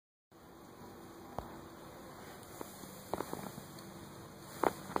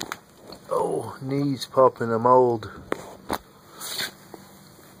Oh, knees popping the mold.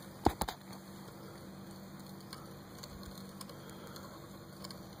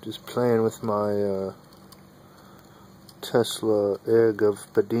 Just playing with my Tesla egg of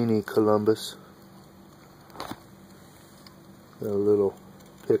Bedini Columbus. Got a little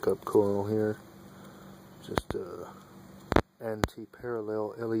pickup coil here. Just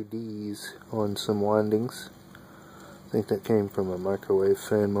anti-parallel LEDs on some windings. I think that came from a microwave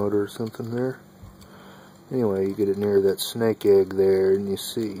fan motor or something there. Anyway, you get it near that snake egg there and you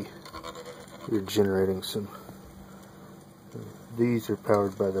see you're generating some. These are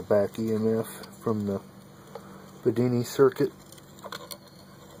powered by the back EMF from the Bedini circuit.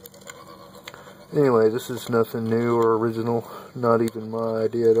 Anyway, this is nothing new or original, not even my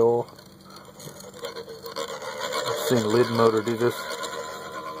idea at all. I've seen lid motor do this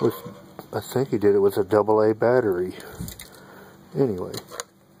with, I think he did it with a AA battery. Anyway,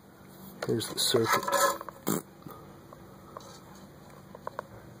 here's the circuit.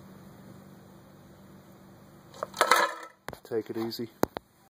 Take it easy.